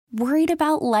Worried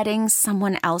about letting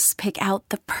someone else pick out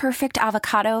the perfect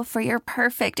avocado for your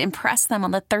perfect impress them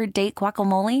on the third date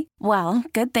guacamole? Well,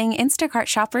 good thing Instacart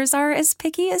shoppers are as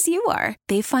picky as you are.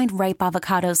 They find ripe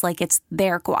avocados like it's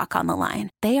their guac on the line.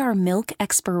 They are milk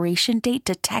expiration date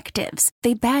detectives.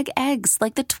 They bag eggs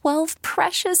like the 12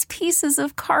 precious pieces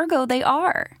of cargo they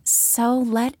are. So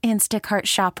let Instacart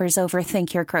shoppers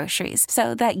overthink your groceries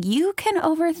so that you can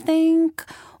overthink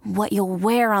what you'll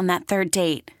wear on that third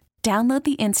date. Download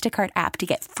the Instacart app to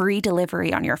get free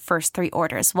delivery on your first 3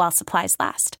 orders while supplies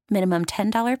last. Minimum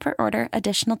 $10 per order.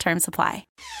 Additional terms apply.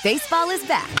 Baseball is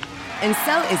back, and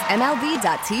so is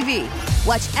MLB.tv.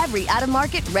 Watch every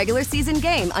out-of-market regular season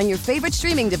game on your favorite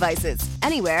streaming devices.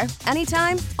 Anywhere,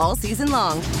 anytime, all season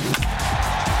long.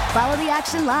 Follow the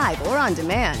action live or on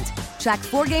demand. Track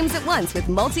 4 games at once with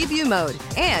multi-view mode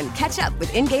and catch up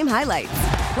with in-game highlights.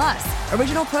 Plus,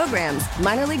 original programs,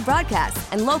 minor league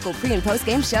broadcasts, and local pre- and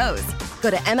post-game shows. Go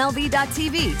to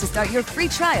MLB.tv to start your free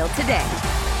trial today.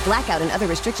 Blackout and other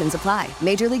restrictions apply.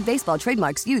 Major League Baseball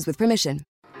trademarks used with permission.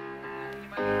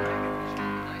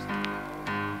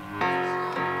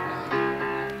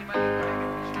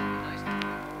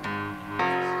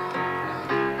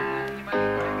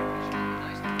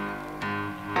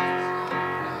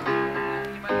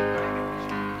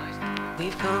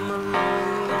 We've come a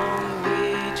long, long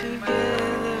way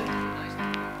together,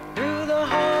 through the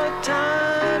hard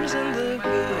times and the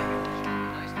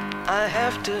good. I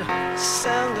have to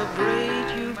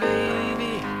celebrate you,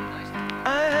 baby.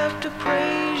 I have to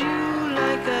praise you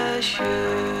like I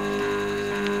should.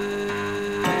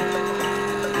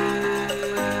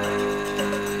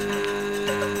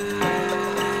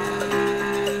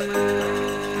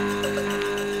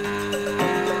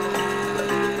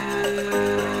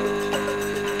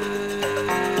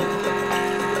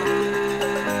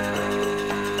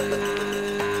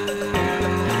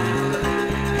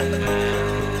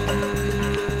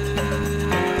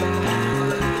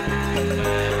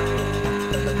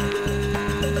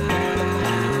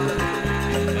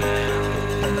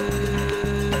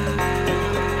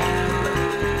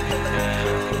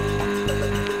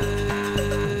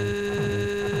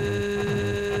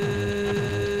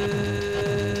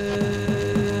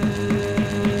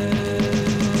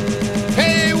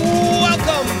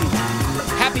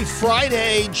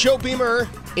 Friday, Joe Beamer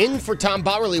in for Tom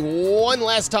Bauerle one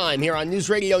last time here on News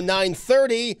Radio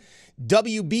 930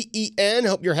 WBEN.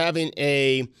 Hope you're having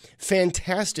a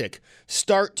fantastic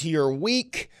start to your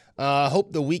week.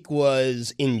 Hope the week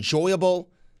was enjoyable.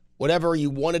 Whatever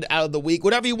you wanted out of the week,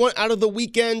 whatever you want out of the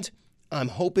weekend, I'm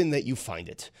hoping that you find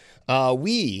it.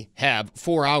 We have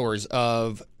 4 hours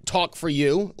of talk for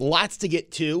you. Lots to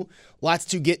get to, lots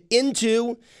to get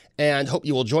into. And hope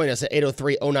you will join us at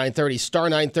 803-0930, star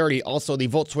 930. Also, the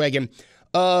Volkswagen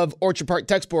of Orchard Park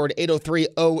text board,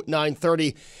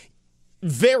 803-0930.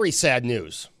 Very sad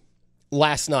news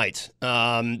last night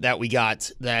that we got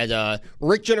that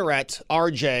Rick Jeanneret,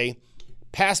 RJ,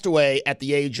 passed away at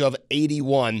the age of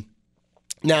 81.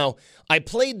 Now, I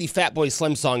played the Fatboy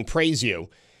Slim song, Praise You.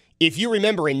 If you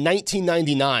remember, in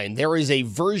 1999, there is a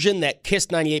version that Kiss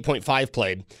 98.5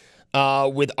 played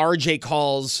with RJ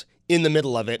calls in the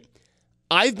middle of it.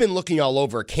 I've been looking all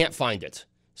over, can't find it.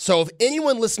 So if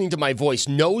anyone listening to my voice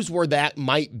knows where that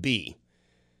might be,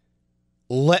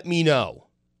 let me know.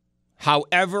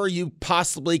 However you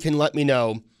possibly can let me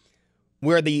know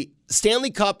where the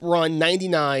Stanley Cup Run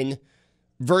 99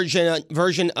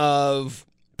 version of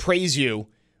Praise You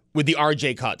with the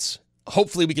RJ cuts.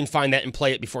 Hopefully we can find that and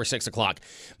play it before 6 o'clock.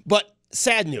 But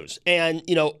sad news. And,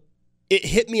 you know, it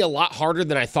hit me a lot harder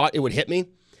than I thought it would hit me.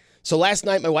 So last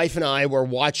night, my wife and I were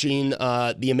watching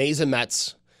the Amazing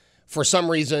Mets. For some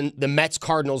reason, the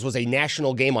Mets-Cardinals was a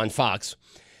national game on Fox.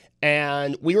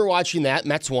 And we were watching that.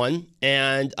 Mets won.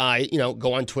 And I,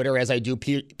 go on Twitter, as I do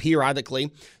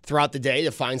periodically throughout the day,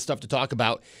 to find stuff to talk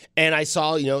about. And I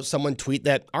saw, someone tweet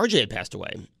that RJ had passed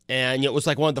away. And it was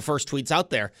like one of the first tweets out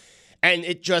there. And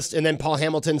and then Paul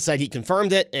Hamilton said he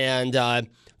confirmed it. And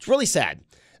it's really sad.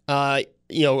 Brian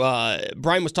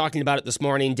was talking about it this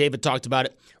morning. David talked about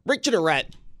it. Rick Jeanneret,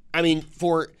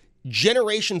 for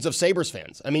generations of Sabres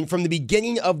fans, from the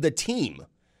beginning of the team,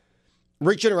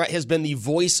 Rick Jeanneret has been the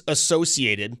voice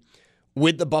associated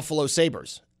with the Buffalo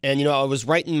Sabres. And, I was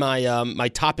writing my my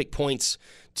topic points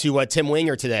to Tim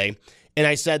Winger today, and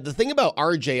I said the thing about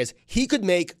RJ is he could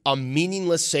make a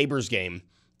meaningless Sabres game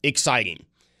exciting.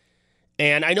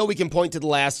 And I know we can point to the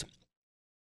last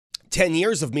 10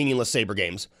 years of meaningless Sabre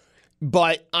games,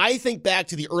 but I think back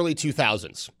to the early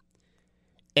 2000s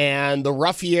and the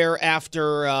rough year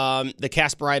after the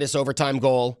Kasparaitis overtime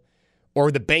goal,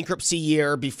 or the bankruptcy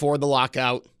year before the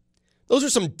lockout. Those are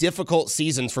some difficult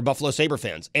seasons for Buffalo Sabre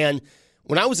fans. And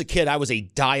when I was a kid, I was a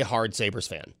diehard Sabres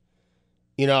fan.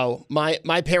 You know,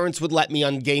 my parents would let me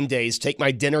on game days take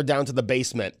my dinner down to the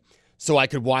basement so I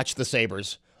could watch the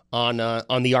Sabres on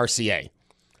the RCA.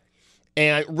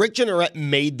 And Rick Jeanneret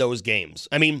made those games.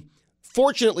 I mean,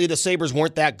 fortunately, the Sabres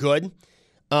weren't that good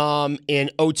in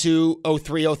 02,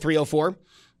 03, 03, 04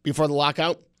 before the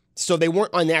lockout. So they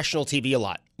weren't on national TV a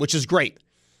lot, which is great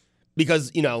because,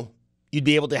 you know, you'd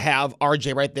be able to have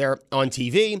RJ right there on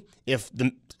TV. If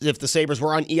the Sabres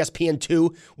were on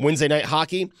ESPN2 Wednesday Night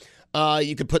Hockey,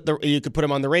 you could put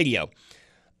him on the radio.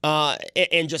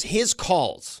 And just his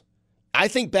calls. I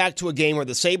think back to a game where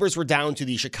the Sabres were down to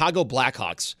the Chicago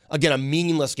Blackhawks. Again, a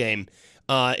meaningless game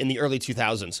in the early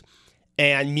 2000s.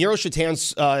 And Miro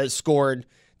Shatan scored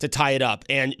to tie it up.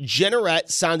 And Jeanneret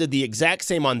sounded the exact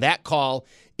same on that call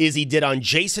as he did on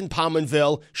Jason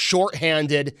Pominville,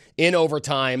 shorthanded in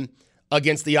overtime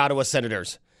against the Ottawa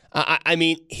Senators. I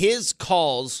mean, his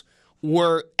calls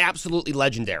were absolutely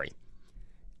legendary.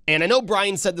 And I know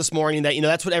Brian said this morning that, you know,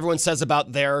 that's what everyone says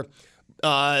about their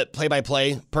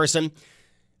play-by-play person.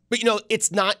 But, you know,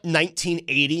 it's not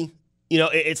 1980. You know,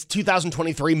 it's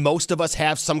 2023. Most of us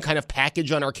have some kind of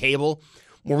package on our cable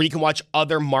where we can watch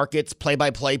other markets'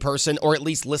 play-by-play person or at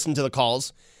least listen to the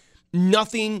calls.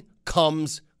 Nothing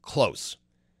comes close.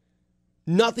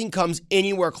 Nothing comes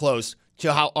anywhere close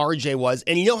to how RJ was.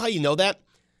 And you know how you know that?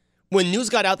 When news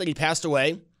got out that he passed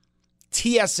away,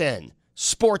 TSN,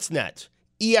 Sportsnet,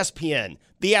 ESPN,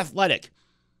 The Athletic,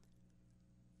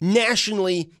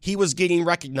 nationally, he was getting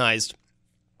recognized,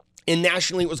 and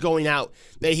nationally it was going out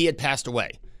that he had passed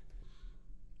away.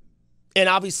 And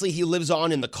obviously, he lives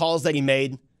on in the calls that he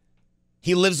made.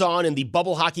 He lives on in the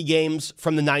bubble hockey games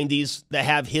from the 90s that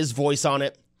have his voice on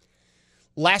it.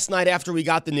 Last night after we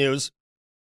got the news,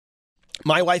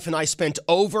 my wife and I spent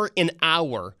over an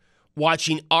hour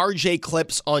watching RJ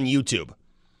clips on YouTube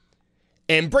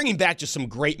and bringing back just some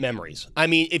great memories. I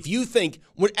mean, if you think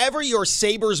whatever your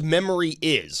Sabres memory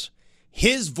is,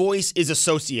 his voice is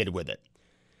associated with it.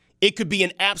 It could be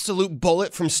an absolute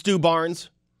bullet from Stu Barnes.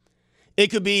 It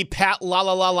could be Pat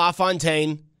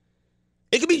LaFontaine.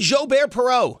 It could be Joe Bear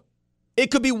Perreault.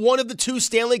 It could be one of the two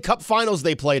Stanley Cup finals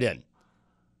they played in.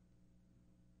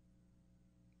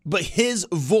 But his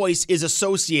voice is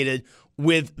associated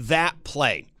with that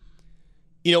play.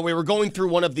 You know, we were going through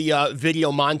one of the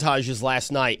video montages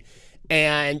last night,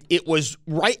 and it was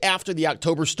right after the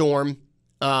October storm.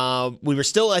 We were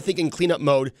still, I think, in cleanup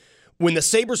mode when the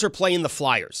Sabres are playing the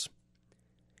Flyers.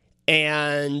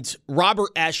 And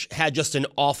Robert Esch had just an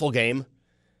awful game.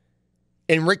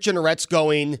 And Rick Jeanneret's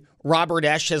going, Robert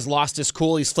Esch has lost his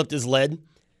cool. He's flipped his lid.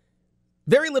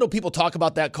 Very little people talk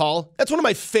about that call. That's one of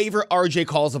my favorite RJ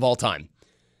calls of all time.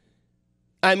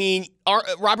 I mean,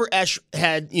 Robert Esch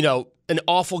had, you know, an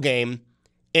awful game,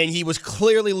 and he was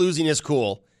clearly losing his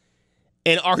cool.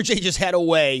 And RJ just had a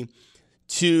way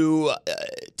to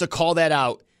call that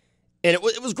out. And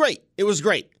it was great. It was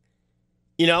great.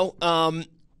 You know,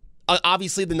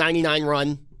 obviously the 99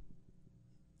 run,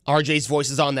 RJ's voice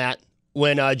is on that.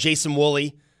 When Jason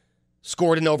Woolley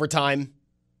scored in overtime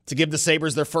to give the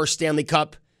Sabres their first Stanley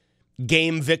Cup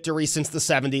game victory since the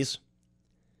 70s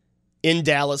in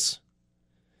Dallas.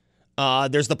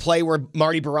 There's the play where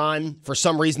Marty Baron, for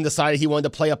some reason, decided he wanted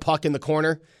to play a puck in the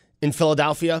corner in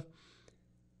Philadelphia.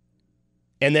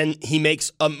 And then he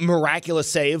makes a miraculous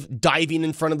save, diving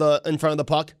in front of the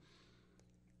puck.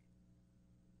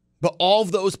 But all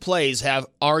of those plays have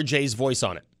RJ's voice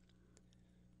on it.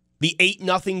 The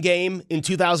 8-0 game in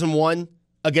 2001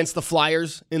 against the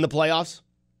Flyers in the playoffs.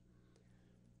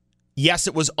 Yes,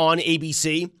 it was on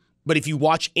ABC, but if you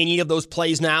watch any of those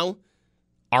plays now,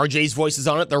 RJ's voice is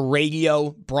on it. The radio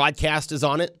broadcast is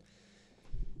on it.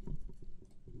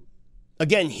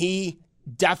 Again, he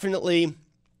definitely,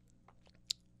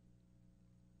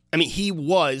 he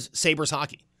was Sabres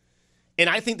hockey.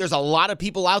 And I think there's a lot of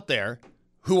people out there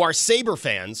who are Sabre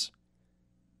fans,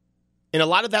 and a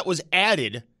lot of that was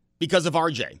added because of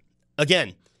RJ.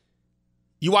 Again,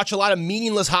 you watch a lot of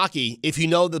meaningless hockey if you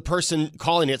know the person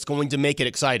calling it's going to make it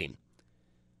exciting.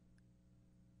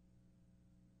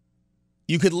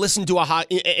 You could listen to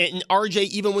and RJ,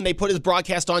 even when they put his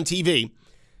broadcast on TV,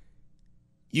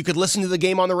 you could listen to the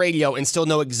game on the radio and still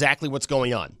know exactly what's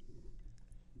going on.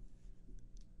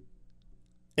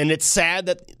 And it's sad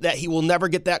that he will never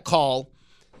get that call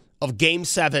of Game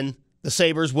 7, the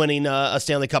Sabres winning a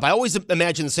Stanley Cup. I always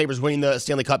imagine the Sabres winning the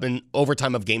Stanley Cup in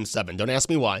overtime of Game 7. Don't ask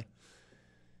me why.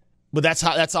 But that's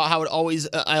how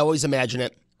I always imagine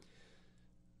it.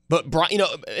 But Brian,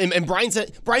 and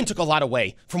Brian took a lot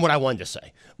away from what I wanted to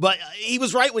say. But he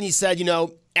was right when he said,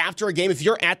 after a game, if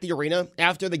you're at the arena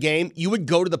after the game, you would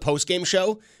go to the post-game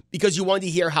show because you wanted to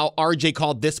hear how RJ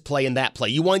called this play and that play.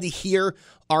 You wanted to hear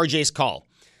RJ's call.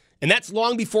 And that's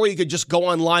long before you could just go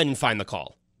online and find the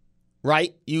call,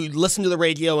 right? You listen to the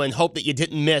radio and hope that you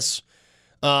didn't miss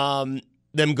them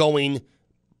going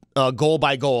goal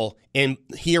by goal and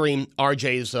hearing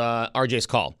RJ's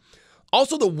call.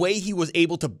 Also, the way he was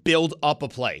able to build up a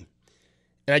play.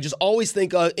 And I just always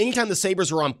think anytime the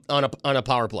Sabres were on a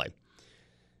power play,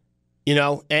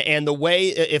 and the way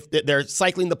if they're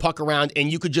cycling the puck around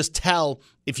and you could just tell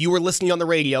if you were listening on the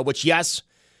radio, which, yes,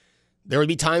 there would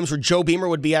be times where Joe Beamer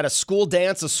would be at a school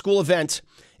dance, a school event,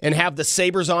 and have the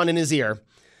Sabres on in his ear.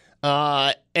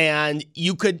 And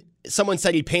someone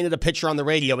said he painted a picture on the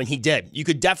radio, and he did. You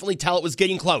could definitely tell it was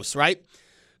getting close, right?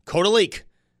 Kodalik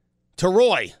to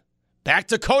Roy. Back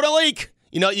to Kodalik.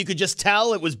 You could just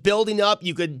tell it was building up.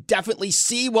 You could definitely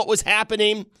see what was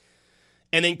happening.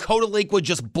 And then Kodalik would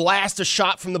just blast a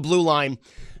shot from the blue line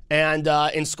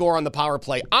and score on the power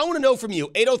play. I want to know from you,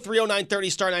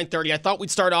 803-0930, star 930. I thought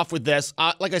we'd start off with this.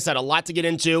 Like I said, a lot to get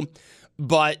into.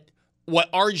 But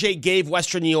what RJ gave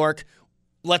Western New York,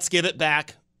 let's give it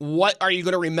back. What are you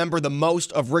going to remember the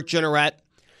most of Rick Jeanneret?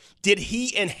 Did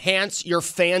he enhance your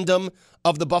fandom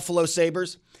of the Buffalo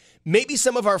Sabres? Maybe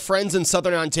some of our friends in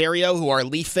Southern Ontario who are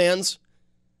Leaf fans,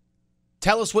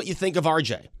 tell us what you think of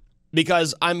RJ.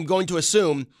 Because I'm going to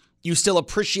assume you still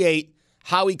appreciate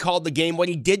how he called the game, what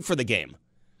he did for the game.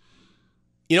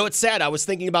 It's sad. I was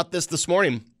thinking about this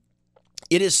morning.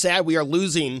 It is sad we are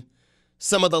losing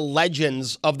some of the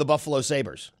legends of the Buffalo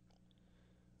Sabres.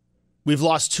 We've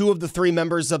lost 2 of the 3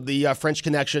 members of the French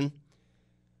Connection.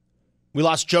 We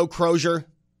lost Joe Crozier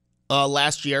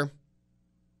last year,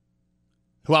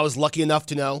 who I was lucky enough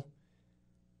to know.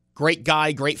 Great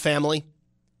guy, great family.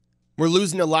 We're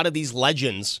losing a lot of these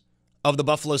legends of the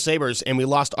Buffalo Sabres, and we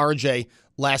lost RJ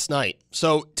last night.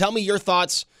 So tell me your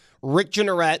thoughts. Rick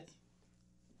Jeanneret,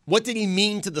 what did he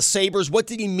mean to the Sabres? What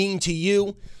did he mean to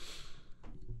you?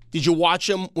 Did you watch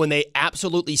him when they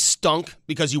absolutely stunk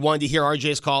because you wanted to hear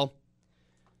RJ's call?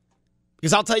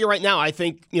 Because I'll tell you right now, I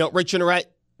think, Rick Jeanneret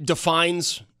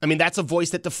that's a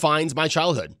voice that defines my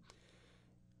childhood.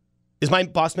 Is my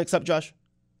boss mixed up, Josh?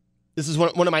 This is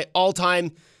one of my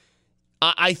all-time...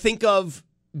 I think of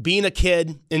being a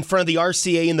kid in front of the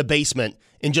RCA in the basement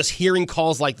and just hearing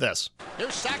calls like this.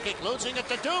 Here's Sakic losing it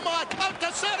to Dumont. Out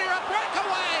to center, a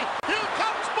breakaway. Here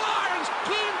comes Barnes.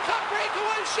 Clean cut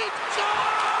breakaway. She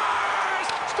scores!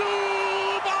 Stu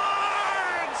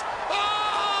Barnes!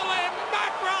 Holy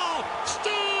mackerel!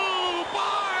 Stu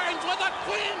Barnes with a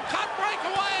clean cut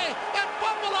breakaway. And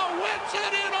Buffalo wins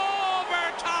it in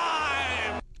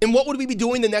overtime. And what would we be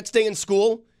doing the next day in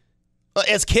school?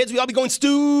 As kids, we'd all be going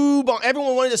Stu Barnes.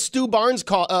 Everyone wanted a Stu Barnes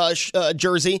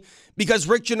jersey because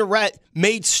Rick Jeanneret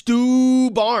made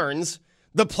Stu Barnes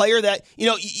the player that,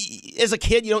 as a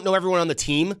kid, you don't know everyone on the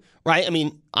team, right? I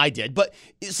mean, I did. But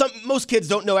most kids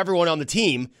don't know everyone on the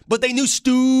team, but they knew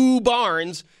Stu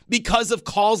Barnes because of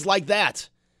calls like that.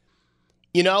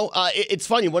 It's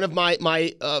funny. One of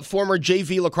my former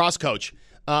JV lacrosse coach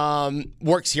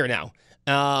works here now.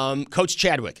 Coach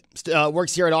Chadwick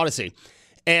works here at Odyssey.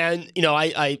 And,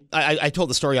 I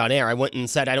told the story on air. I went and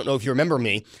said, I don't know if you remember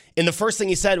me. And the first thing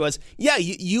he said was, yeah,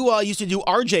 you used to do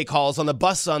RJ calls on the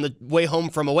bus on the way home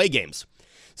from away games.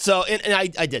 So, and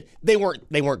I did. They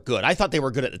weren't good. I thought they were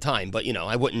good at the time, but,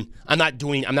 I'm not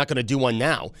going to do one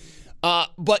now.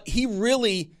 But he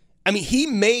really, he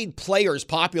made players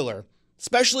popular,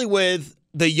 especially with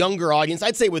the younger audience.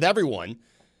 I'd say with everyone.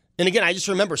 And again, I just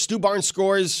remember Stu Barnes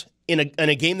scores in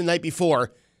a game the night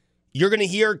before. You're going to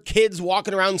hear kids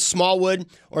walking around Smallwood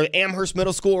or Amherst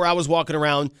Middle School where I was walking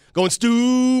around going,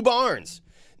 Stu Barnes.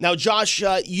 Now, Josh,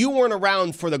 you weren't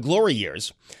around for the glory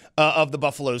years of the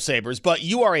Buffalo Sabres, but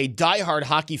you are a diehard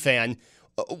hockey fan.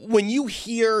 When you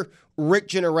hear Rick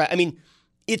Jeanneret,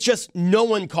 it's just no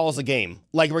one calls a game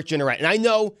like Rick Jeanneret. And I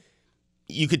know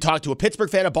you could talk to a Pittsburgh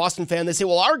fan, a Boston fan. They say,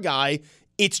 well, our guy,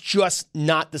 it's just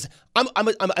not this.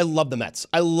 I love the Mets.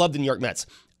 I love the New York Mets.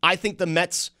 I think the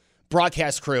Mets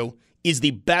broadcast crew is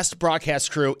the best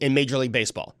broadcast crew in Major League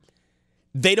Baseball.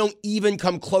 They don't even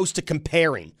come close to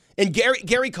comparing. And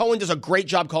Gary Cohen does a great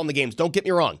job calling the games. Don't get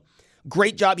me wrong.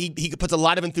 Great job. He puts a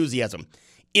lot of enthusiasm.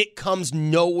 It comes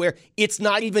nowhere. It's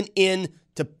not even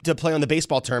to play on the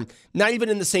baseball term, not even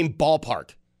in the same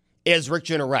ballpark as Rick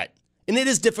Jeanneret. And it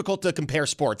is difficult to compare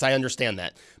sports. I understand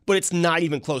that. But it's not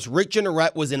even close. Rick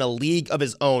Jeanneret was in a league of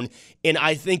his own. And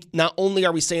I think not only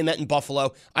are we saying that in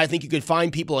Buffalo, I think you could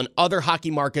find people in other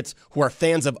hockey markets who are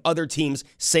fans of other teams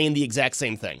saying the exact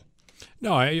same thing.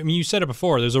 No, I mean, you said it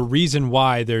before. There's a reason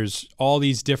why there's all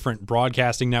these different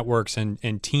broadcasting networks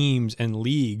and teams and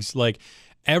leagues. Like,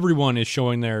 everyone is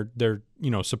showing their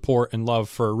support and love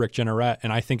for Rick Jeanneret,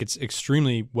 and I think it's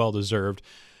extremely well-deserved.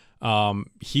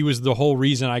 He was the whole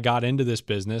reason I got into this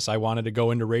business. I wanted to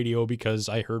go into radio because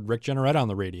I heard Rick Jeanneret on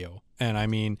the radio. And I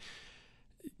mean,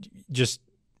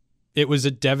 it was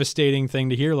a devastating thing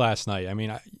to hear last night. I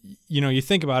mean, you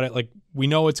think about it, like, we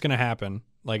know it's going to happen.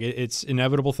 Like, it's an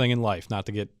inevitable thing in life, not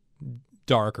to get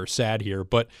dark or sad here,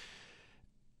 but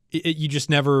you're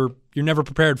never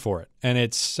prepared for it. And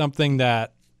it's something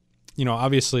that,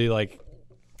 obviously, like,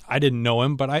 I didn't know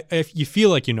him, but if you feel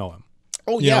like you know him.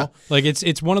 Oh, yeah. Like,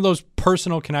 it's one of those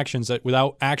personal connections that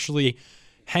without actually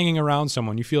hanging around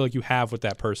someone, you feel like you have with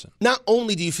that person. Not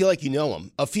only do you feel like you know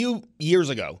him, a few years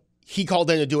ago, he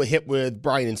called in to do a hit with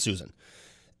Brian and Susan.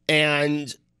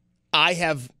 And I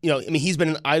have, he's been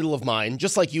an idol of mine,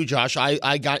 just like you, Josh.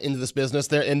 I got into this business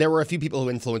there, and there were a few people who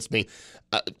influenced me.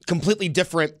 Completely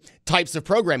different types of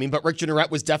programming, but Rick Jeanneret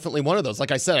was definitely one of those.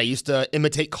 Like I said, I used to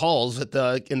imitate calls in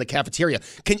the cafeteria.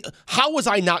 How was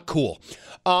I not cool?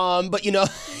 But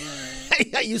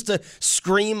I used to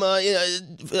scream,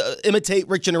 imitate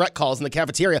Rick Jeanneret calls in the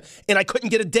cafeteria, and I couldn't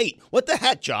get a date. What the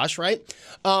heck, Josh? Right?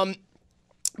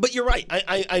 But you're right.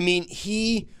 I mean,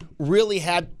 he really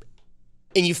had.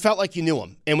 And you felt like you knew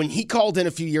him. And when he called in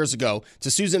a few years ago to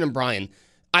Susan and Brian,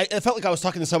 I felt like I was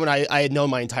talking to someone I had known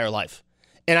my entire life.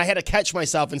 And I had to catch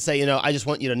myself and say, I just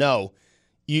want you to know,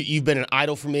 you've been an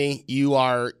idol for me. You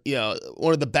are,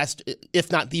 one of the best,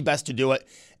 if not the best, to do it.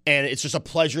 And it's just a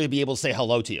pleasure to be able to say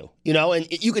hello to you. And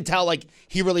you could tell, like,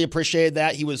 he really appreciated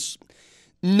that.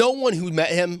 No one who met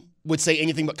him would say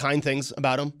anything but kind things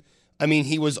about him. I mean,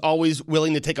 he was always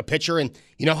willing to take a picture. And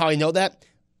you know how I know that?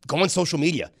 Go on social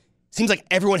media. Seems like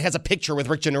everyone has a picture with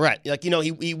Rick Jeanneret. Like,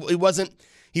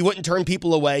 he wouldn't turn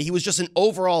people away. He was just an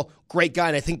overall great guy,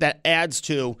 and I think that adds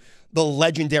to the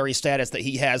legendary status that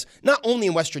he has, not only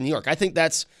in Western New York. I think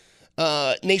that's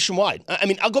nationwide. I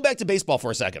mean, I'll go back to baseball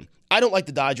for a second. I don't like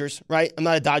the Dodgers, right? I'm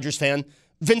not a Dodgers fan.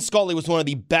 Vince Scully was one of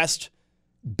the best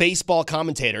baseball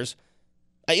commentators.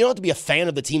 You don't have to be a fan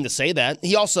of the team to say that.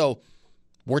 He also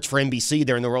worked for NBC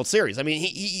during the World Series. I mean,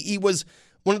 he was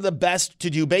one of the best to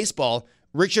do baseball.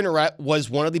 Rick Jeanneret was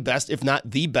one of the best, if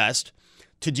not the best,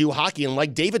 to do hockey. And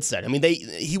like David said, I mean,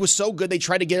 he was so good, they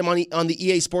tried to get him on the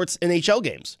EA Sports NHL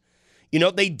games.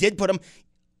 They did put him.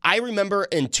 I remember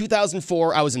in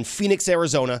 2004, I was in Phoenix,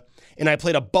 Arizona, and I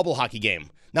played a bubble hockey game.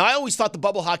 Now, I always thought the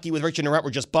bubble hockey with Rick Jeanneret were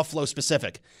just Buffalo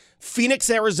specific. Phoenix,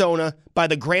 Arizona, by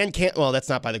the Grand Canyon. Well, that's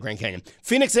not by the Grand Canyon.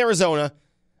 Phoenix, Arizona,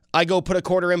 I go put a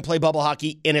quarter in, play bubble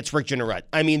hockey, and it's Rick Jeanneret.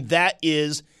 I mean,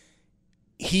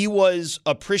 he was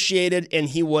appreciated, and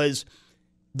he was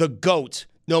the GOAT,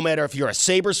 no matter if you're a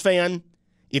Sabres fan,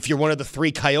 if you're one of the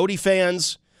 3 Coyote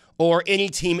fans, or any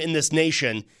team in this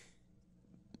nation.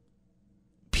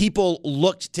 People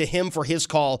looked to him for his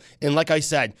call, and like I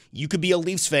said, you could be a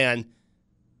Leafs fan,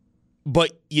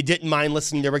 but you didn't mind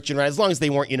listening to Rick Jeanneret, as long as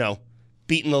they weren't,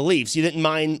 beating the Leafs. You didn't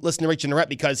mind listening to Rick Jeanneret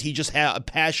because he just had a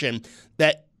passion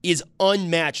that is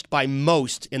unmatched by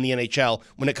most in the NHL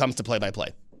when it comes to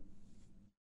play-by-play.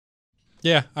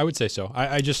 Yeah, I would say so.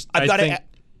 I've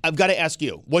got to ask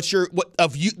you,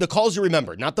 the calls you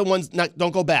remember, not the ones,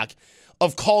 don't go back,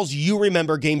 of calls you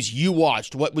remember, games you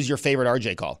watched, what was your favorite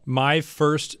RJ call? My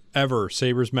first ever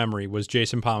Sabres memory was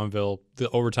Jason Pominville, the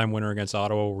overtime winner against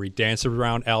Ottawa, where he dances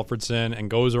around Alfredson and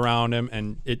goes around him,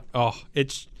 and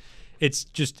it's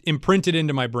just imprinted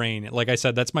into my brain. Like I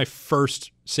said, that's my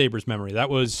first Sabres memory. I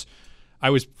was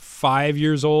 6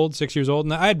 years old,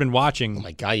 and I had been watching. Oh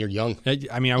my God, you're young.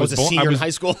 I mean, I was a senior in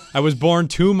high school. I was born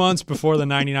 2 months before the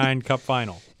 '99 Cup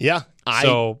final. Yeah,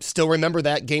 I still remember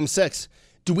that Game 6.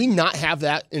 Do we not have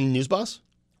that in News Boss?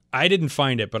 I didn't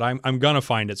find it, but I'm gonna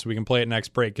find it so we can play it next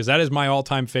break, because that is my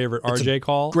all-time favorite RJ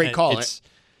call. Great call.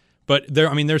 But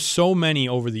there's so many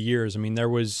over the years. I mean, there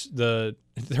was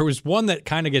one that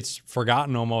kind of gets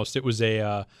forgotten almost. It was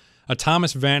a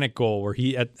Thomas Vanek goal where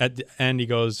he at the end he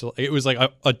goes. It was like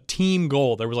a team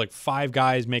goal. There was like 5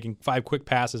 guys making 5 quick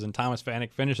passes, and Thomas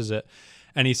Vanek finishes it.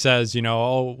 And he says,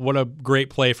 oh, what a great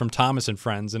play from Thomas and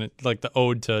friends, and it like the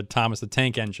ode to Thomas the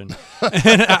Tank Engine.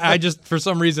 And I just, for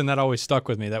some reason, that always stuck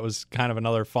with me. That was kind of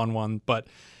another fun one. But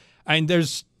I mean,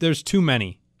 there's too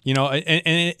many,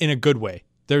 and in a good way.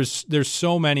 There's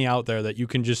so many out there that you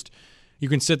can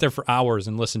sit there for hours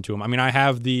and listen to them. I mean, I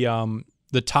have the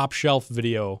the Top Shelf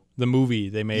video, the movie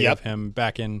they made of him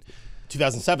back in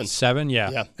 2007.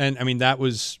 Yeah. And I mean, that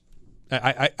was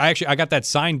I got that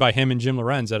signed by him and Jim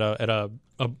Lorenz at a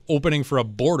opening for a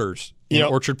Borders in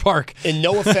Orchard Park. And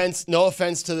no offense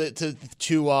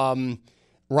to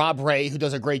Rob Ray, who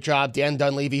does a great job, Dan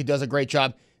Dunleavy, who does a great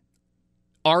job.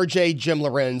 RJ Jim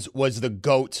Lorenz was the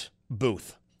GOAT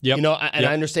booth. Yep. I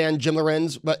understand Jim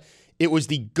Lorenz, but it was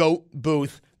the GOAT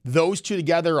booth. Those two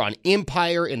together on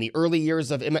Empire in the early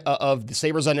years of the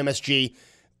Sabres on MSG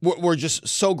were just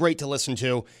so great to listen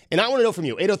to. And I want to know from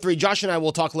you. 803, Josh and I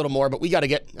will talk a little more, but we got to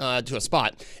get to a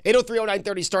spot.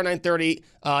 803-0930, star 930,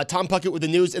 Tom Puckett with the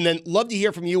news. And then love to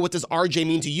hear from you. What does RJ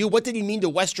mean to you? What did he mean to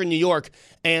Western New York?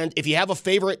 And if you have a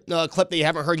favorite clip that you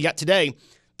haven't heard yet today,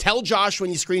 tell Josh when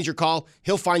he screens your call.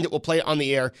 He'll find it. We'll play it on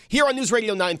the air. Here on News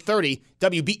Radio 930,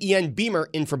 WBEN Beamer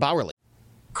in for Bauerle.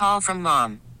 Call from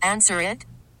mom. Answer it.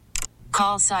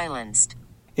 Call silenced.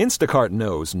 Instacart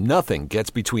knows nothing gets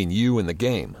between you and the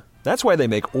game. That's why they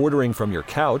make ordering from your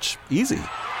couch easy.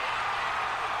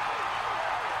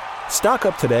 Stock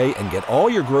up today and get all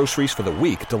your groceries for the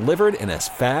week delivered in as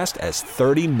fast as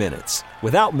 30 minutes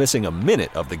without missing a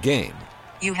minute of the game.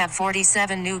 You have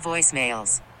 47 new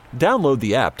voicemails. Download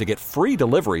the app to get free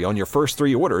delivery on your first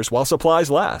 3 orders while supplies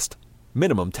last.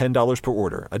 Minimum $10 per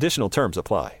order. Additional terms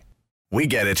apply. We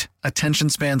get it. Attention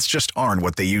spans just aren't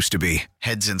what they used to be.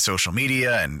 Heads in social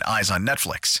media and eyes on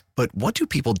Netflix. But what do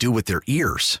people do with their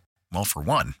ears? Well, for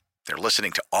one, they're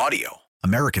listening to audio.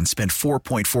 Americans spend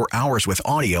 4.4 hours with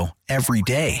audio every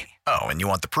day. Oh, and you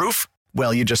want the proof?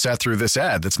 Well, you just sat through this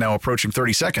ad that's now approaching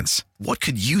 30 seconds. What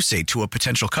could you say to a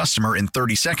potential customer in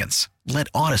 30 seconds? Let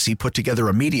Odyssey put together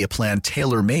a media plan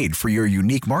tailor-made for your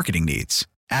unique marketing needs.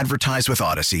 Advertise with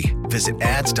Odyssey. Visit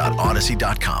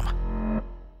ads.odyssey.com.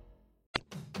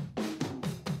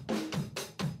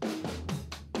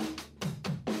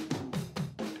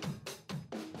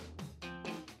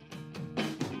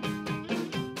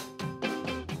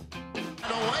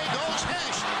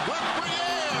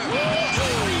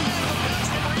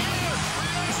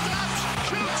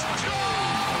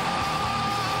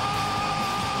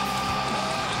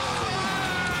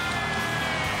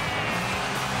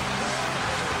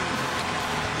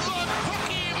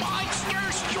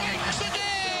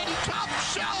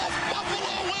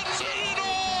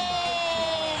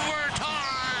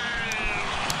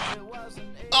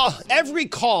 Every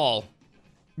call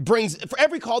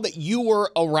that you were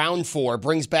around for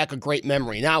brings back a great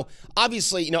memory. Now,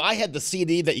 obviously, I had the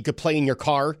CD that you could play in your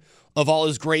car of all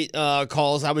his great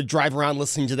calls. I would drive around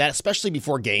listening to that, especially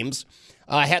before games.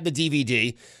 I had the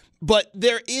DVD. But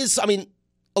there is,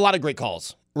 a lot of great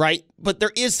calls, right? But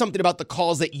there is something about the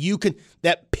calls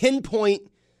that pinpoint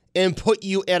and put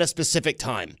you at a specific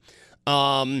time.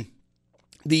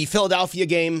 The Philadelphia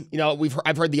game,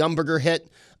 I've heard the Umberger hit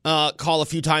call a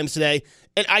few times today.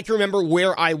 And I can remember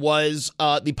where I was,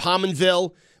 the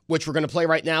Pominville, which we're going to play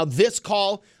right now. This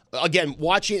call, again,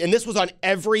 watching, and this was on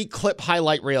every clip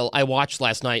highlight reel I watched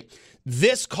last night.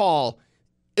 This call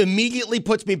immediately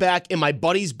puts me back in my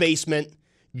buddy's basement,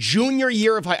 junior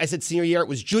year of I said senior year. It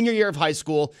was junior year of high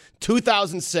school,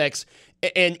 2006.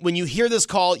 And when you hear this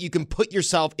call, you can put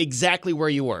yourself exactly where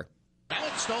you were.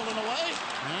 It's stolen away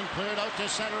and cleared out to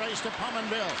center ice to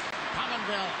Pominville.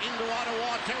 Pominville into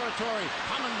Ottawa territory.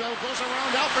 Pominville goes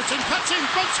around Albertson, cuts in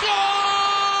front,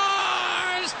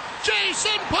 scores!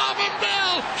 Jason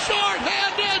Pominville,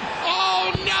 shorthanded.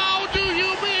 Oh, now do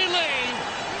you believe?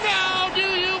 Now do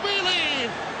you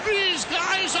believe? These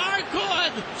guys are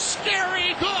good,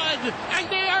 scary good, and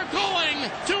they are going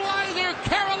to either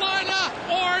Carolina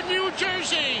or New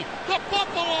Jersey. The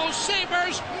Buffalo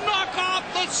Sabres knock off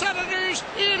the Senators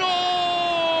in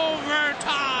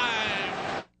overtime.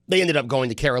 They ended up going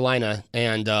to Carolina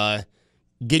and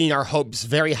getting our hopes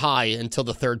very high until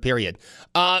the third period.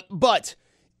 But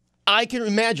I can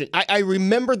imagine. I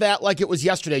remember that like it was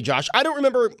yesterday, Josh. I don't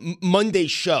remember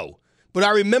Monday's show, but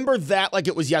I remember that like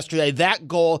it was yesterday. That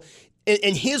goal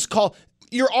and his call.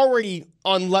 You're already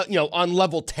on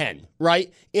level 10,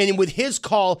 right? And with his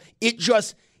call, it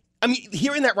just.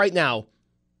 Hearing that right now.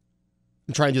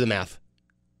 I'm trying to do the math.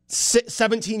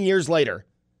 17 years later.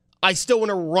 I still want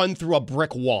to run through a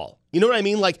brick wall. You know what I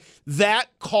mean? Like, that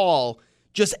call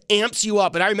just amps you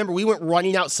up. And I remember we went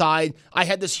running outside. I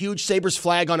had this huge Sabres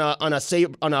flag on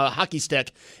a hockey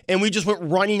stick, and we just went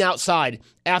running outside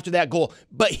after that goal.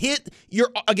 But you're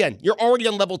already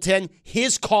on level 10.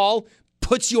 His call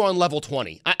puts you on level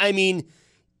 20. I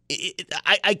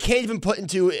can't even put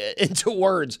into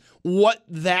words what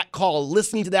that call,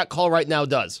 listening to that call right now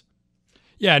does.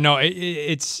 Yeah, no,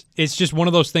 it's just one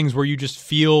of those things where you just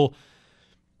feel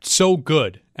so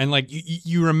good. And like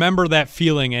you remember that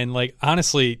feeling, and like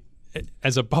honestly,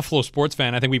 as a Buffalo sports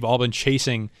fan, I think we've all been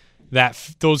chasing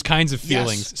those kinds of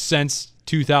feelings since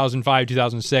 2005,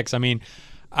 2006. I mean,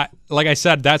 like I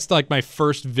said, that's like my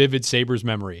first vivid Sabres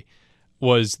memory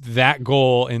was that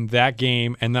goal in that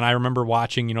game. And then I remember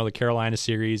watching, the Carolina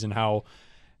series and how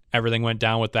everything went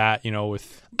down with that,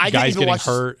 with guys getting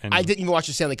hurt. And I didn't even watch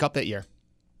the Stanley Cup that year.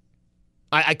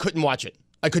 I couldn't watch it.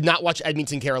 I could not watch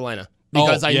Edmonton, Carolina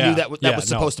because I knew that was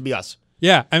supposed to be us.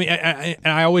 Yeah. I mean, and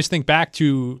I always think back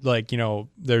to like,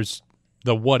 there's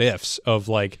the what ifs of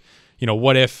like,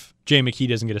 what if Jay McKee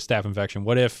doesn't get a staph infection?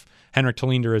 What if Henrik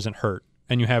Tolinder isn't hurt?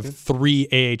 And you have 3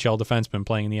 AHL defensemen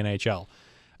playing in the NHL.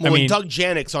 Well, I mean, Doug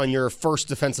Janik's on your first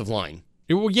defensive line.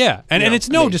 And it's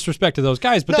no disrespect to those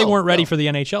guys, but they weren't ready for the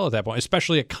NHL at that point,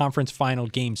 especially at conference final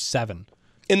game 7.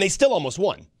 And they still almost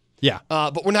won. Yeah.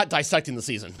 But we're not dissecting the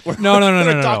season. No.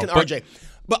 We're talking RJ.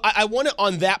 But I want to,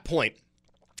 on that point,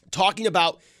 talking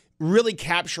about really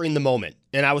capturing the moment.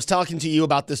 And I was talking to you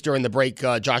about this during the break,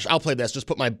 Josh. I'll play this. Just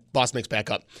put my boss mix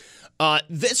back up.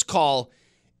 This call,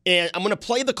 and I'm going to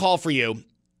play the call for you.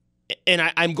 And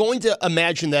I'm going to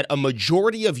imagine that a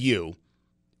majority of you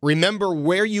remember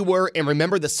where you were and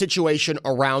remember the situation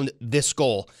around this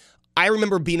goal. I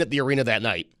remember being at the arena that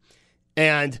night.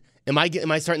 And am I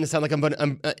starting to sound like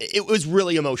it was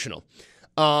really emotional.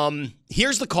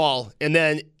 Here's the call, and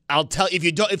then I'll tell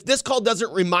if this call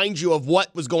doesn't remind you of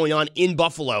what was going on in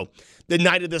Buffalo the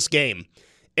night of this game,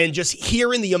 and just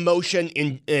hearing the emotion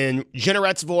in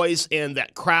Jenneret's voice and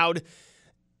that crowd,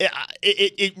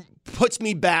 it puts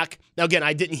me back. Now again,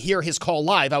 I didn't hear his call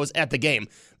live. I was at the game,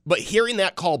 but hearing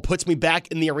that call puts me back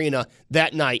in the arena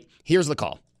that night. Here's the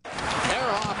call.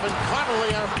 Ehrhoff and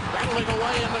Connolly are battling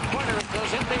away in the corner. It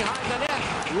goes in behind the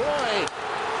net. Roy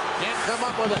can't come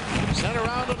up with it. Sent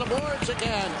around to the boards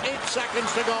again. 8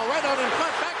 seconds to go. Right out in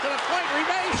front. Back to the point.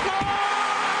 Rive scores!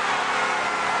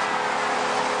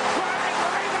 Craig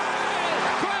Rive! The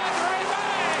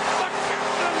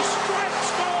captain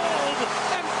strikes gold!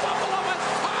 And Buffalo has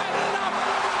tied it up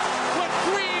with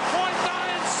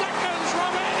 3.9 seconds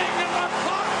remaining in the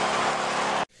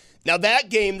clock. Now that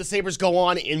game, the Sabres go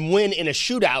on and win in a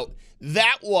shootout.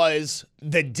 That was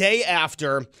the day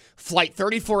after Flight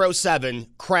 3407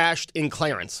 crashed in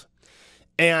Clarence.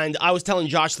 And I was telling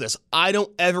Josh this. I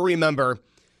don't ever remember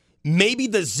maybe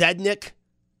the Zednik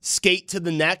skate to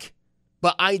the neck,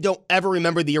 but I don't ever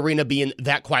remember the arena being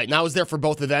that quiet. And I was there for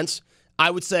both events. I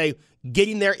would say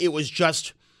getting there, it was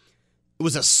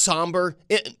a somber,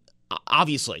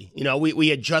 obviously, we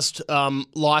had just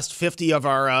lost 50 of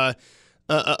our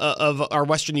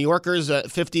Western New Yorkers,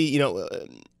 50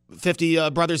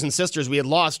 brothers and sisters we had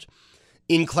lost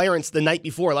in Clarence the night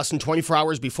before, less than 24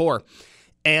 hours before.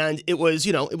 And it was,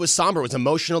 it was somber. It was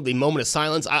emotional, the moment of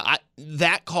silence.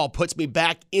 That call puts me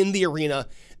back in the arena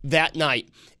that night.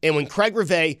 And when Craig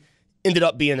Rive ended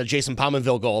up being a Jason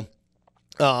Pominville goal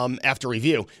after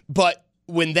review, but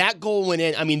when that goal went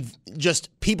in, I mean, just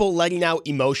people letting out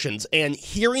emotions and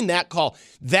hearing that call,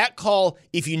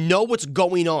 if you know what's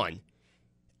going on,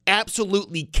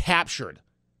 absolutely captured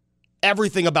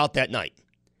everything about that night.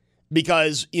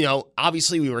 Because,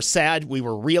 obviously we were sad, we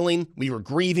were reeling, we were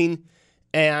grieving,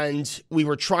 and we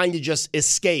were trying to just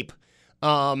escape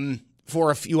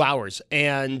for a few hours.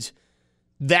 And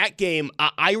that game,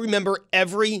 I remember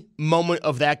every moment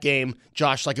of that game,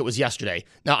 Josh, like it was yesterday.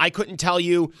 Now, I couldn't tell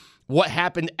you what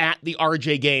happened at the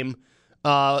RJ game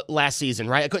last season,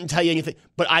 right? I couldn't tell you anything,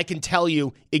 but I can tell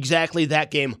you exactly that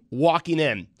game, walking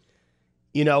in,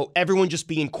 everyone just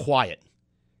being quiet.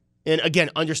 And again,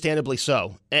 understandably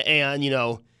so. And,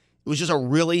 it was just a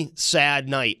really sad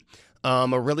night,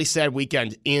 a really sad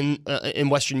weekend in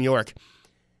Western New York.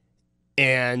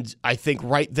 And I think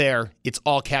right there, it's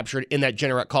all captured in that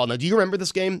Jenneret call. Now, do you remember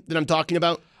this game that I'm talking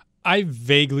about? I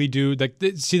vaguely do.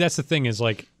 See, that's the thing is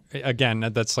like, again,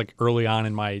 that's like early on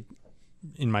in my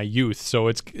youth.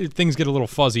 So things get a little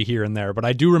fuzzy here and there. But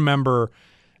I do remember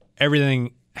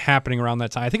everything happening around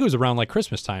that time. I think it was around like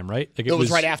Christmas time, right? Like it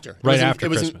was right after. After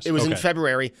Christmas. It was in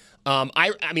February.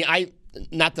 I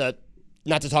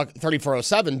not to talk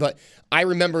 3407, but I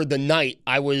remember the night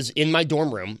I was in my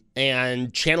dorm room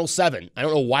and Channel 7, I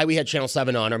don't know why we had Channel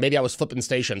 7 on, or maybe I was flipping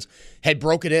stations, had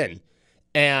broken in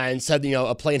and said,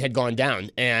 a plane had gone down.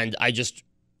 And I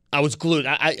was glued.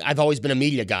 I've always been a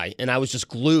media guy, and I was just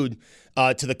glued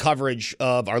to the coverage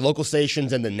of our local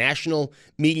stations, and the national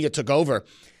media took over.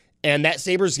 And that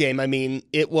Sabres game, I mean,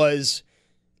 it was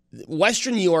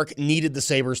Western New York needed the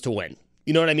Sabres to win.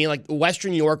 You know what I mean? Like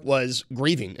Western New York was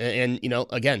grieving. And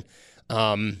again,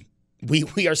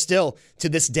 we are still to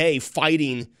this day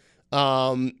fighting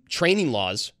training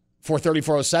laws for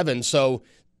 3407. So,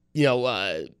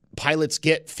 pilots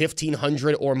get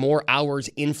 1,500 or more hours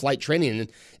in-flight training,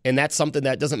 and that's something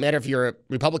that doesn't matter if you're a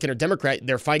Republican or Democrat,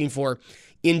 they're fighting for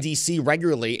in D.C.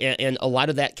 regularly, and a lot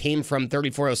of that came from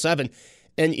 3407.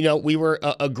 And, we were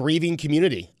a grieving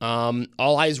community.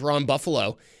 All eyes were on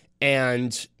Buffalo,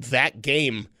 and that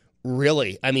game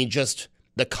really, just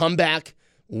the comeback,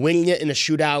 winning it in a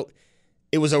shootout,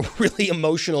 it was a really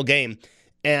emotional game,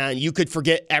 and you could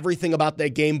forget everything about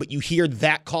that game, but you hear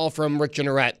that call from Rick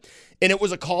Jeanneret. And it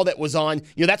was a call that was on,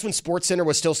 that's when SportsCenter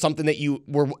was still something that you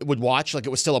would watch, like it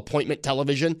was still appointment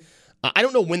television. I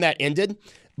don't know when that ended,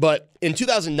 but in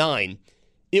 2009,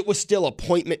 it was still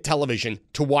appointment television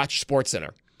to watch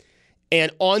SportsCenter.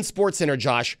 And on SportsCenter,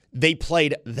 Josh, they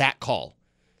played that call.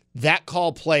 That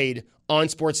call played on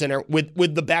SportsCenter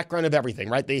with the background of everything,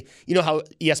 right? How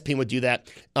ESPN would do that.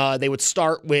 They would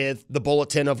start with the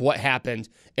bulletin of what happened,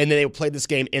 and then they would play this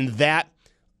game. And that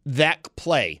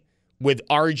play with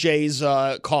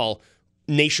RJ's call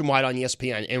nationwide on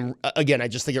ESPN. And again, I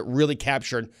just think it really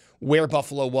captured where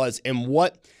Buffalo was and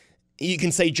what you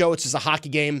can say, Joe, it's just a hockey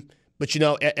game. But,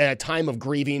 at a time of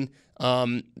grieving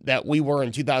that we were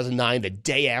in 2009, the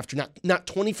day after, not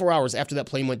 24 hours after that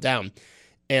plane went down.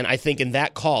 And I think in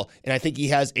that call, and I think he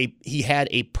had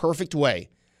a perfect way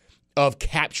of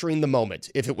capturing the moment.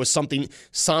 If it was something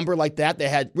somber like that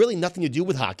had really nothing to do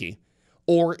with hockey,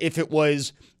 or if it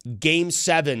was Game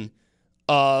 7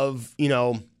 of,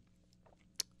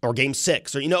 or Game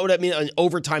 6, or an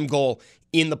overtime goal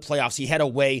in the playoffs. He had a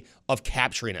way of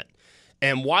capturing it.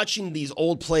 And watching these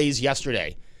old plays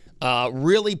yesterday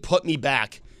really put me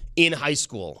back in high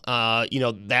school.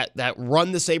 That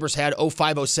run the Sabres had,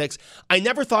 05-06. I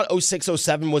never thought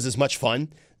 06-07 was as much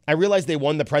fun. I realized they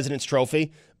won the President's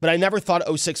Trophy, but I never thought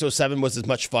 06-07 was as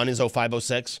much fun as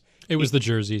 05-06. It was the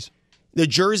jerseys. The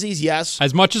jerseys, yes.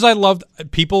 As much as I loved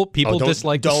people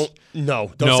dislike. Don't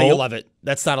say you love it.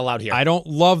 That's not allowed here. I don't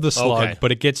love the slug,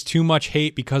 but it gets too much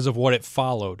hate because of what it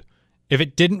followed. If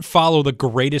it didn't follow the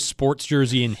greatest sports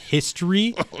jersey in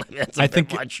history, I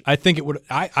think it would.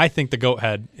 I think the goat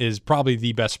head is probably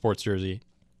the best sports jersey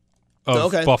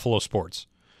of Buffalo sports.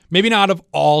 Maybe not of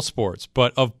all sports,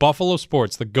 but of Buffalo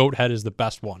sports, the goat head is the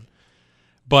best one.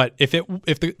 But if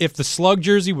the slug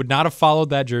jersey would not have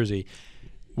followed that jersey,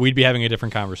 we'd be having a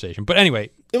different conversation. But anyway,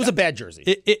 it was a bad jersey.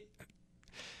 It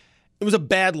was a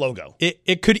bad logo.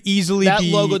 It could easily be. That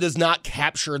logo does not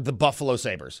capture the Buffalo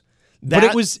Sabres.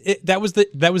 That was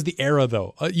the era,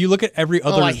 though. You look at every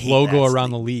other logo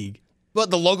around the league. But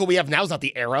the logo we have now is not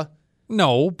the era.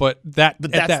 No, but at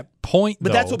that point,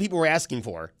 but that's what people were asking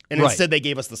for, and instead they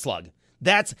gave us the slug.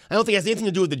 I don't think it has anything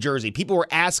to do with the jersey. People were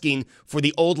asking for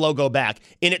the old logo back,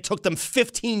 and it took them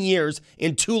 15 years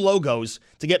and 2 logos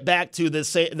to get back to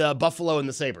the Buffalo and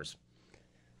the Sabres.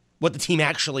 What the team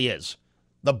actually is.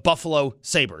 The Buffalo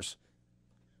Sabres.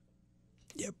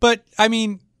 Yeah, but, I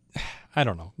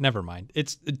don't know. Never mind.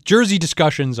 Jersey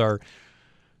discussions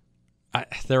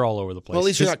they're all over the place. Well, at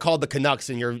least you're not called the Canucks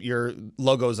and your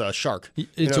logo's a shark.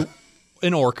 It's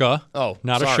an orca. Oh,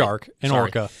 not a shark. An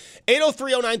orca.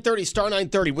 803-0930, star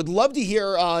 930. Would love to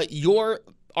hear your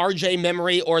RJ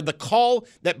memory or the call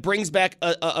that brings back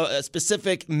a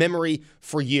specific memory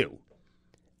for you.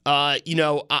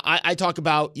 I talk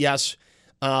about, yes,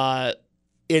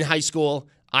 in high school,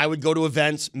 I would go to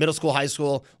events, middle school, high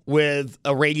school, with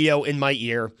a radio in my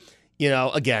ear.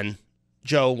 Again,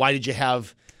 Joe, why did you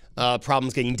have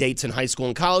problems getting dates in high school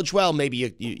and college? Well,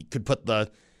 maybe you could put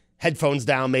the headphones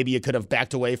down. Maybe you could have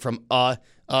backed away from a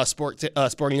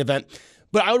sporting event.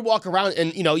 But I would walk around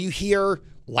and, you hear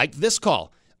like this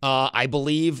call. I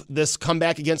believe this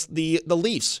comeback against the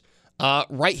Leafs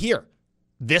right here.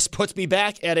 This puts me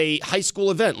back at a high school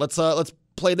event. Let's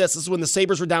play this. This is when the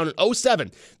Sabres were down in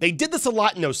 07. They did this a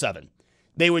lot in 07.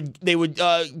 They would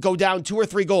go down 2 or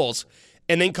 3 goals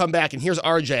and then come back. And here's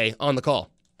RJ on the call.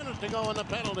 Minutes to go in the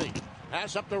penalty.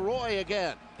 Pass up to Roy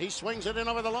again. He swings it in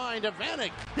over the line to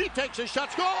Vanek. He takes a shot,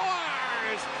 scores!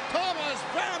 Thomas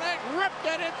Vanek ripped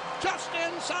at it just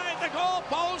inside the goal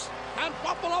post, and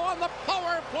Buffalo on the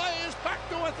power play is back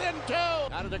to within 2.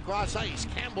 Out of the cross ice,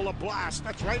 Campbell a blast.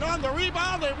 That's right on the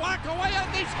rebound. They walk away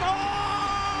and they score!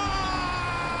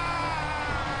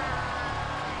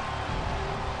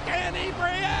 Danny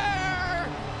Briere!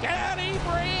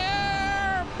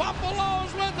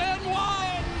 Buffalo's within 1!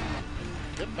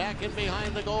 Hit back in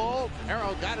behind the goal.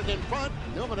 Arrow got it in front.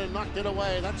 Newman knocked it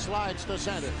away. That slides to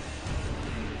center.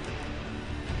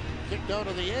 Kicked out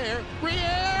of the air.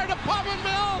 Briere to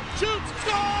Pominville. Shoots.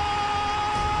 Score!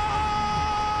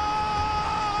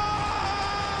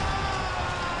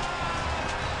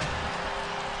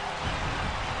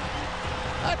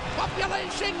 And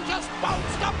population just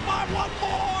bounced up on one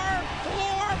more.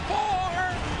 Floor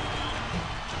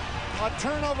 4. A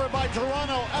turnover by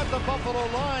Toronto at the Buffalo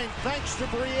line, thanks to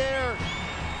Briere.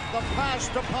 The pass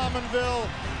to Pominville,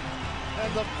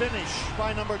 and the finish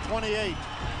by number 28.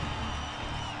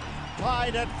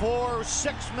 Tied at 4,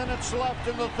 6 minutes left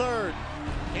in the third.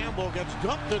 Campbell gets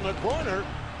dumped in the corner.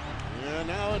 And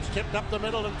now it's tipped up the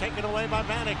middle and taken away by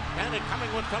Vanek. Vanek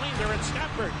coming with Kalinder and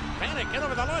Stafford. Vanek get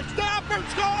over the line. Stafford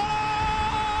scores!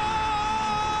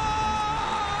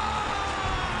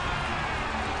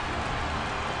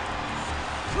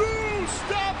 Drew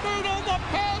Stafford on the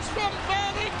pass from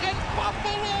Vanek, and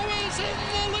Buffalo is in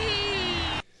the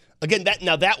lead. Again,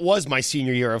 that was my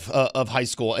senior year of high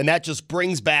school, and that just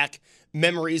brings back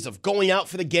memories of going out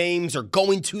for the games or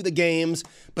going to the games.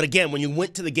 But again, when you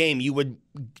went to the game, you would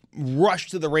rush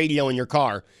to the radio in your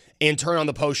car and turn on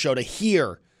the post show to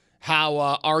hear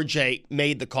how RJ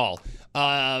made the call.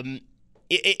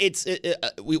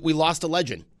 We lost a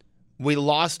legend. We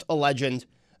lost a legend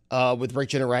with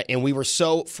Rick Jeanneret, and we were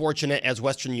so fortunate as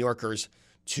Western New Yorkers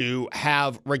to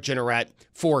have Rick Jeanneret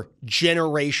for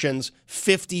generations,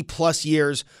 50-plus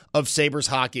years of Sabres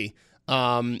hockey.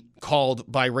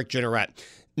 Called by Rick Jeanneret.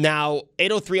 Now,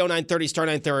 803-0930, star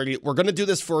 930. We're going to do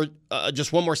this for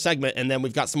just one more segment, and then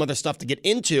we've got some other stuff to get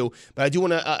into. But I do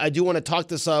want to talk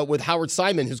this with Howard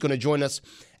Simon, who's going to join us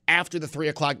after the 3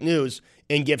 o'clock news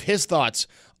and give his thoughts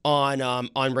on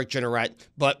Rick Jeanneret.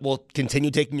 But we'll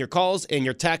continue taking your calls and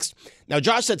your texts. Now,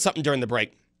 Josh said something during the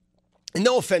break. And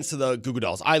no offense to the Goo Goo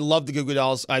Dolls. I love the Goo Goo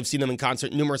Dolls. I've seen them in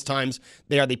concert numerous times.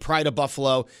 They are the pride of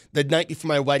Buffalo. The night before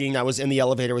my wedding, I was in the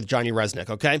elevator with Johnny Resnick,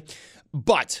 okay?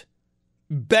 But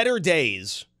Better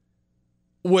Days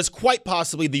was quite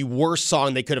possibly the worst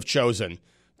song they could have chosen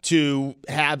to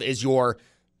have as your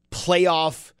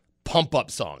playoff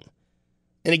pump-up song.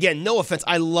 And again, no offense,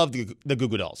 I love the Goo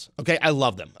Goo Dolls, okay? I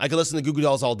love them. I could listen to Goo Goo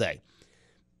Dolls all day.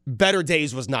 Better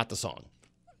Days was not the song.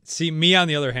 See, me on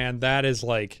the other hand, that is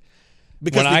like...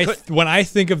 Because when I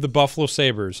think of the Buffalo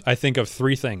Sabres, I think of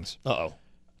three things. Uh-oh.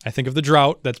 I think of the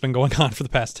drought that's been going on for the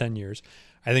past 10 years.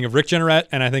 I think of Rick Jeanneret,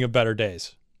 and I think of Better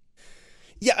Days.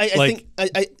 Yeah, I think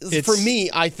for me,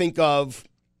 I think of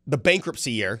the bankruptcy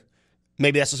year.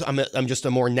 Maybe that's just, I'm just a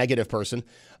more negative person.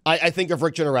 I think of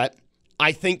Rick Jeanneret.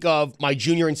 I think of my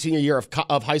junior and senior year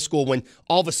of high school when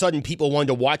all of a sudden people wanted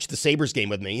to watch the Sabres game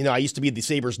with me. You know, I used to be the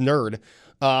Sabres nerd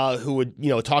who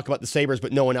would, talk about the Sabres,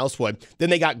 but no one else would. Then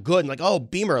they got good and like, oh,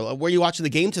 Beamer, where are you watching the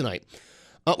game tonight?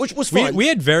 Which was fun. We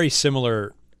had very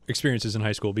similar experiences in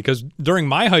high school because during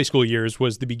my high school years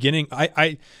was the beginning.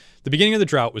 The beginning of the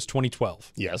drought was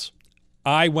 2012. Yes.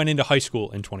 I went into high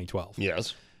school in 2012.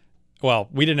 Yes. Well,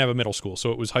 we didn't have a middle school,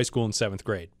 so it was high school in 7th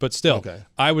grade. But still, okay.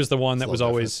 I was the one that was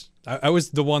always. I was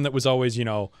the one that was always,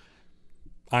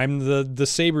 I'm the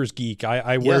Sabres geek.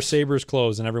 I wear Sabres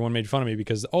clothes, and everyone made fun of me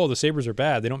because, the Sabres are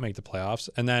bad. They don't make the playoffs.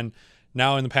 And then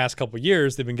now in the past couple of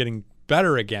years, they've been getting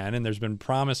better again, and there's been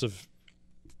promise of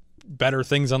better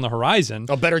things on the horizon.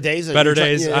 Oh, better days. Better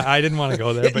days. Yeah. I didn't want to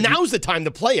go there. But now's the time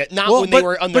to play it. Not when they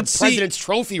were on the President's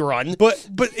Trophy run. But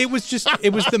it was just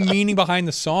it was the meaning behind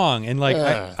the song, and like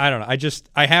I don't know.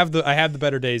 I have the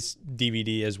Better Days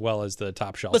DVD as well as the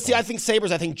Top Shelf. But see, I think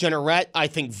Sabres. I think Jeanneret. I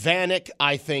think Vanek.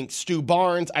 I think Stu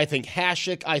Barnes. I think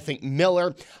Hasek. I think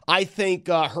Miller. I think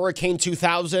Hurricane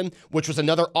 2000, which was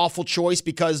another awful choice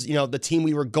because the team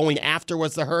we were going after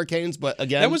was the Hurricanes. But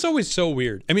again, that was always so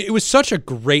weird. I mean, it was such a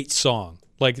great song.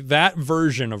 Like that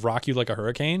version of Rock You Like a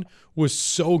Hurricane was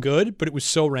so good, but it was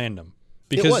so random.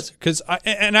 Because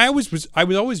I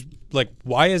was always like,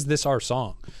 why is this our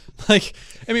song? Like,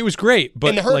 I mean, it was great, but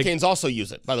and the Hurricanes also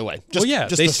use it, by the way.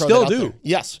 Just they still do. There.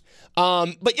 Yes,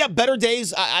 but yeah, Better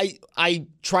Days. I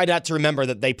try not to remember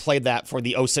that they played that for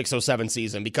the 06-07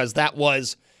 season because that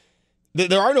was.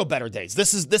 There are no better days.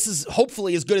 This is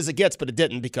hopefully as good as it gets, but it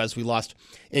didn't because we lost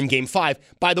in Game 5.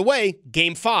 By the way,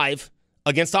 Game 5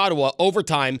 against Ottawa,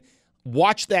 overtime,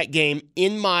 watched that game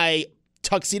in my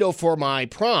tuxedo for my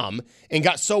prom and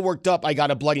got so worked up I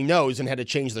got a bloody nose and had to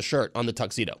change the shirt on the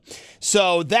tuxedo.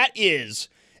 So that is,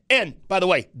 and by the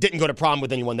way, didn't go to prom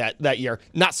with anyone that year.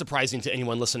 Not surprising to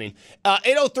anyone listening.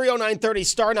 803-0930,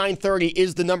 star 930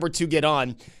 is the number to get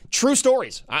on. True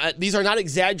stories. These are not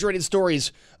exaggerated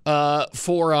stories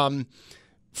for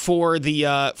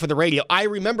the radio. I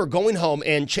remember going home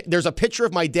and there's a picture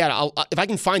of my dad. If I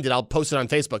can find it, I'll post it on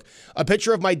Facebook. A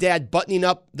picture of my dad buttoning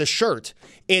up the shirt,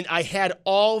 and I had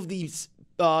all of these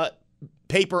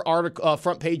paper article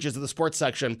front pages of the sports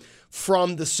section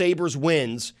from the Sabres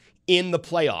wins in the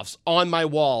playoffs on my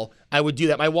wall I would do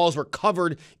that. My walls were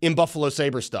covered in Buffalo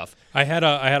Sabre stuff. I had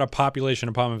a population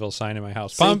of Pominville sign in my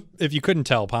house. If you couldn't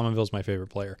tell, Pominville's my favorite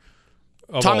player.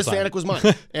 Thomas Vanek was mine.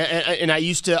 and I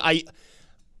used to,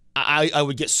 I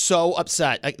would get so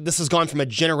upset. This has gone from a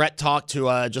Jeanneret talk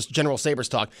to just General Sabres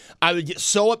talk. I would get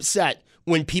so upset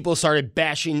when people started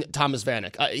bashing Thomas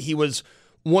Vanek. He was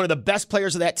one of the best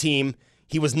players of that team.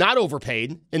 He was not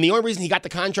overpaid, and the only reason he got the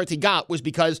contract he got was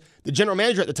because the general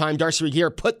manager at the time, Darcy Regier,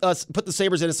 put the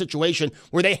Sabres in a situation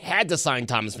where they had to sign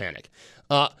Thomas Vanek.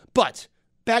 But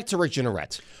back to Rick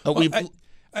Jeanneret.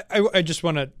 I just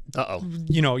want to,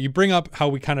 you bring up how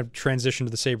we kind of transitioned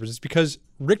to the Sabres. It's because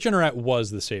Rick Jeanneret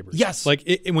was the Sabres. Yes. Like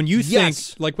when you think,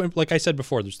 like I said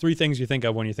before, there's three things you think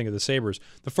of when you think of the Sabres.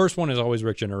 The first one is always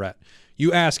Rick Jeanneret.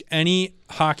 You ask any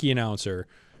hockey announcer,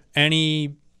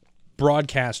 any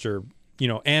broadcaster,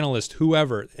 analyst,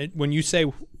 whoever, when you say,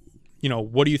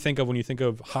 what do you think of when you think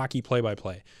of hockey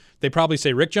play-by-play? They probably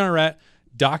say Rick Jeanneret,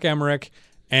 Doc Emmerich,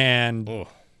 and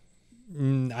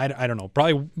I don't know,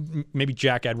 probably maybe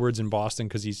Jack Edwards in Boston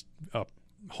because he's a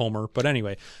homer. But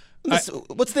anyway. What's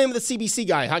the name of the CBC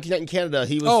guy? Hockey Night in Canada.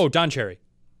 He was Don Cherry.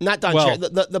 Not Don Cherry,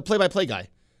 the play-by-play guy.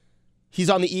 He's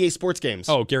on the EA Sports games.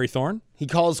 Oh, Gary Thorne? He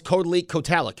calls Kodalik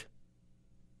Kotalik.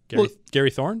 Gary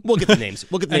Thorne? We'll get the names.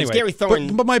 Anyway, Gary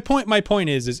Thorne. But my point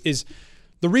is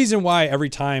the reason why every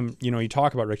time you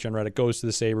talk about Rick Jeanneret, it goes to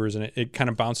the Sabres and it kind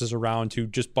of bounces around to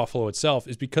just Buffalo itself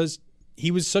is because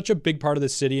he was such a big part of the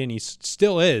city and he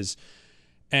still is.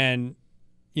 And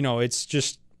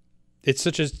it's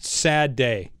such a sad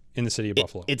day in the city of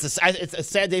Buffalo. It's a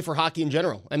sad day for hockey in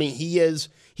general. I mean,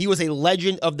 he was a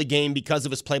legend of the game because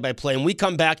of his play-by-play. And we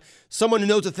come back, someone who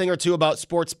knows a thing or two about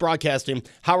sports broadcasting,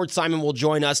 Howard Simon will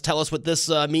join us, tell us what this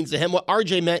means to him, what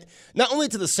RJ meant, not only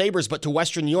to the Sabres, but to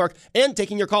Western New York, and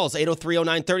taking your calls,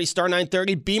 803-0930, star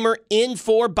 930, Beamer in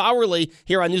for Bauerle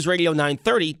here on News Radio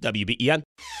 930 WBEN.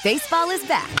 Baseball is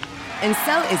back, and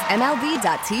so is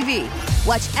MLB.tv.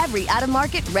 Watch every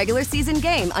out-of-market regular season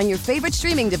game on your favorite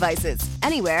streaming devices,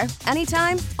 anywhere,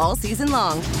 anytime, all season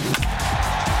long.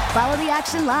 Follow the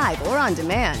action live or on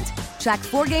demand. Track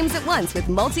 4 games at once with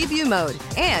multi-view mode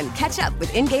and catch up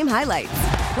with in-game highlights.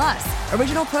 Plus,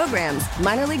 original programs,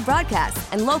 minor league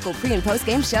broadcasts, and local pre- and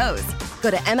post-game shows.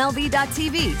 Go to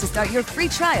MLB.tv to start your free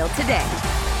trial today.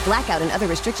 Blackout and other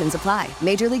restrictions apply.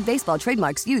 Major League Baseball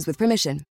trademarks used with permission.